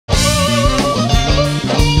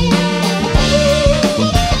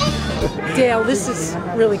this is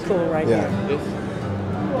really cool right here.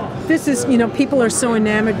 This is, you know, people are so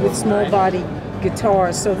enamored with small body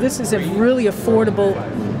guitars, so this is a really affordable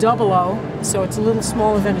double O, so it's a little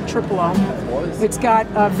smaller than a triple O. It's got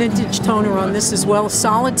a vintage toner on this as well,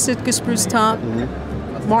 solid Sitka spruce top,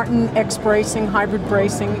 Martin X bracing, hybrid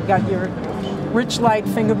bracing. You got your rich light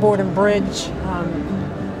fingerboard and bridge,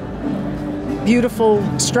 beautiful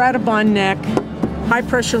Stratobond neck, high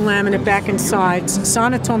pressure laminate back and sides,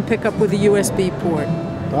 sonotone pickup with a USB port.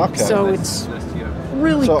 Okay. So it's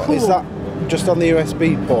really cool. So is that just on the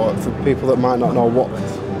USB port for people that might not know? What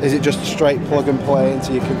is it? Just straight plug and play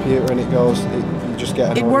into your computer and it goes? You just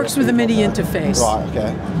get. It works with a MIDI interface. Right.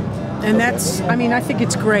 Okay. And that's, I mean, I think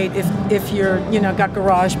it's great if you're, you know, got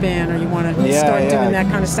GarageBand or you want to start doing that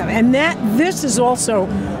kind of stuff. And this is also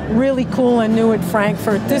really cool and new at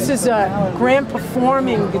Frankfurt. This is a grand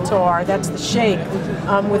performing guitar. That's the Shake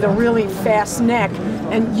with a really fast neck.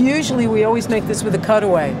 And usually we always make this with a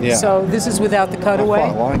cutaway. Yeah. So this is without the cutaway.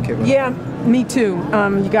 I quite like it. Yeah, me too.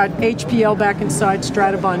 You got HPL back inside,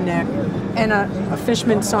 Stratobond neck, and a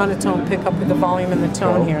Fishman sonotone pickup with the volume and the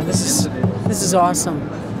tone here. This is awesome.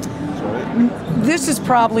 This is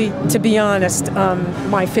probably, to be honest,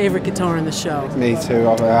 my favorite guitar in the show. Me too.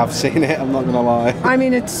 I've seen it. I'm not going to lie. I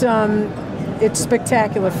mean, it's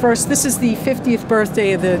spectacular. First, this is the 50th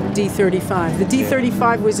birthday of the D-35. The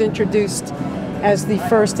D-35 was introduced as the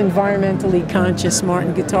first environmentally conscious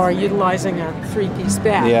Martin guitar, utilizing a three-piece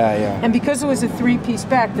back. And because it was a three-piece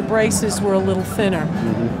back, the braces were a little thinner.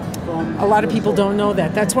 A lot of people don't know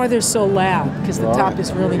that. That's why they're so loud, because the top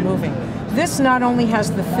is really moving. This not only has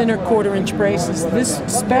the thinner quarter-inch braces, this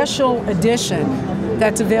special edition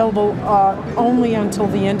that's available only until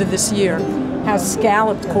the end of this year has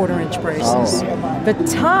scalloped quarter-inch braces.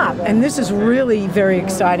 The top, and this is really very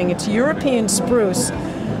exciting, it's European spruce,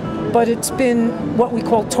 but it's been what we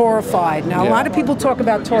call torified. Now, a lot of people talk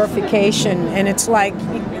about torification, and it's like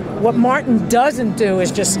what Martin doesn't do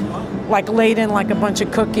is just like laid in like a bunch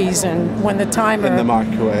of cookies and when the timer... In the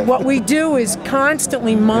microwave. What we do is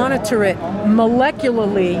constantly monitor it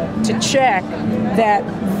molecularly to check that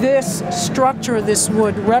this structure of this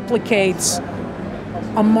wood replicates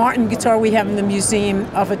a Martin guitar we have in the museum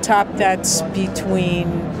of a top that's between,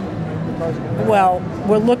 well,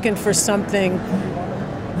 we're looking for something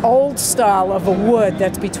old style of a wood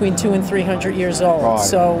that's between 200 and 300 years old. Right.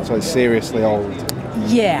 So it's seriously old.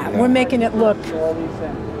 Yeah, we're making it look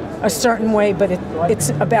a certain way, but it's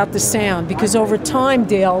about the sound, because over time,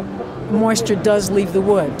 Dale, moisture does leave the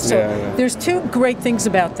wood. So there's two great things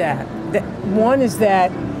about that. One is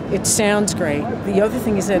that it sounds great. The other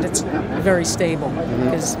thing is that it's very stable,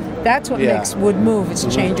 because that's what makes wood move, is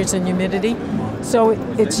changes in humidity. So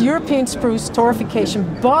it's European spruce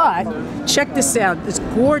torification, but check this out, this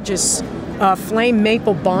gorgeous flame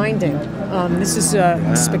maple binding. This is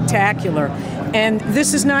spectacular. And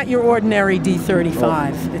this is not your ordinary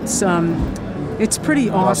D-35. It's pretty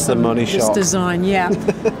awesome. That's the money shot. This design,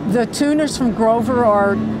 The tuners from Grover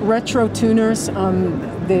are retro tuners.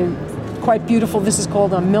 They're quite beautiful. This is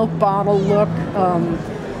called a milk bottle look.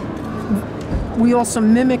 We also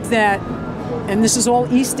mimic that, and this is all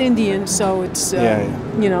East Indian, so it's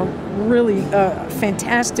you know, really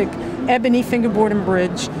fantastic ebony fingerboard and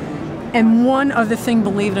bridge. And one other thing,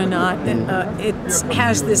 believe it or not, it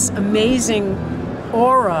has this amazing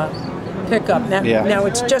aura pickup. Now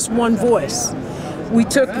it's just one voice. We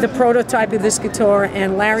took the prototype of this guitar,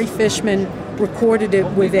 and Larry Fishman recorded it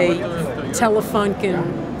with a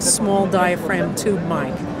Telefunken small diaphragm tube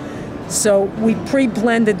mic. So we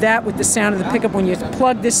pre-blended that with the sound of the pickup. When you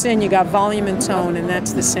plug this in, you got volume and tone, and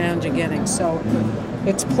that's the sound you're getting. So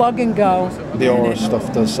it's plug and go. The aura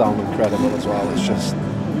stuff does sound incredible as well. It's just...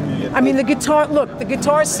 I mean, the guitar, look, the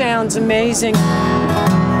guitar sounds amazing, you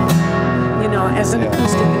know, as an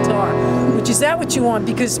acoustic guitar, which is that what you want?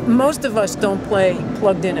 Because most of us don't play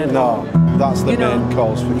plugged in at all. No, that's the main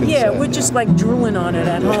cause for concern. Yeah, we're just like drooling on it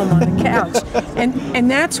at home on the couch. And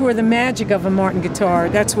that's where the magic of a Martin guitar,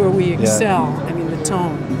 that's where we excel, I mean, the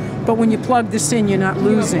tone. But when you plug this in, you're not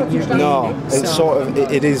losing, you're gaining. No, it's sort of,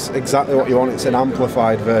 it is exactly what you want. It's an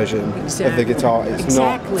amplified version of the guitar. It's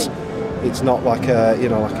not... It's not like a, you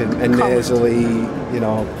know, like a nasally, you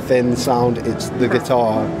know, thin sound. It's the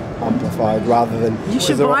guitar amplified rather than... You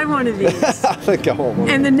should buy one of these. I think I want one.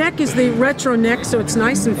 And the neck is the retro neck, so it's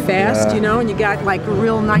nice and fast, you know, and you got like a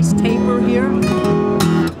real nice taper here.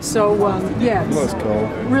 So, yeah, it's cool.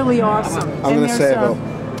 Really awesome. I'm going to save up.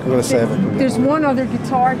 I'm going to save up. There's one other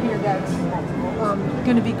guitar here that's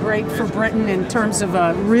going to be great for Britain in terms of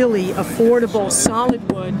a really affordable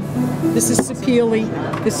solid wood. This is Sapili.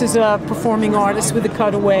 This is a performing artist with a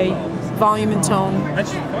cutaway, volume and tone.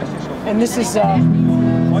 And this is,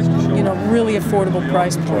 you know, really affordable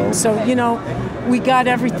price point. So, you know, we got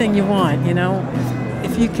everything you want, you know.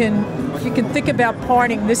 If you can think about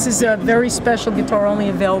parting, this is a very special guitar, only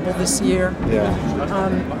available this year. Yeah.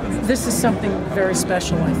 This is something very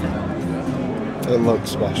special, I think. It looks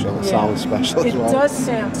special. It sounds special as well. It does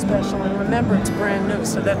sound special, and remember, it's brand new,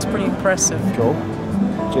 so that's pretty impressive. Cool.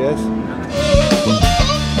 Cheers.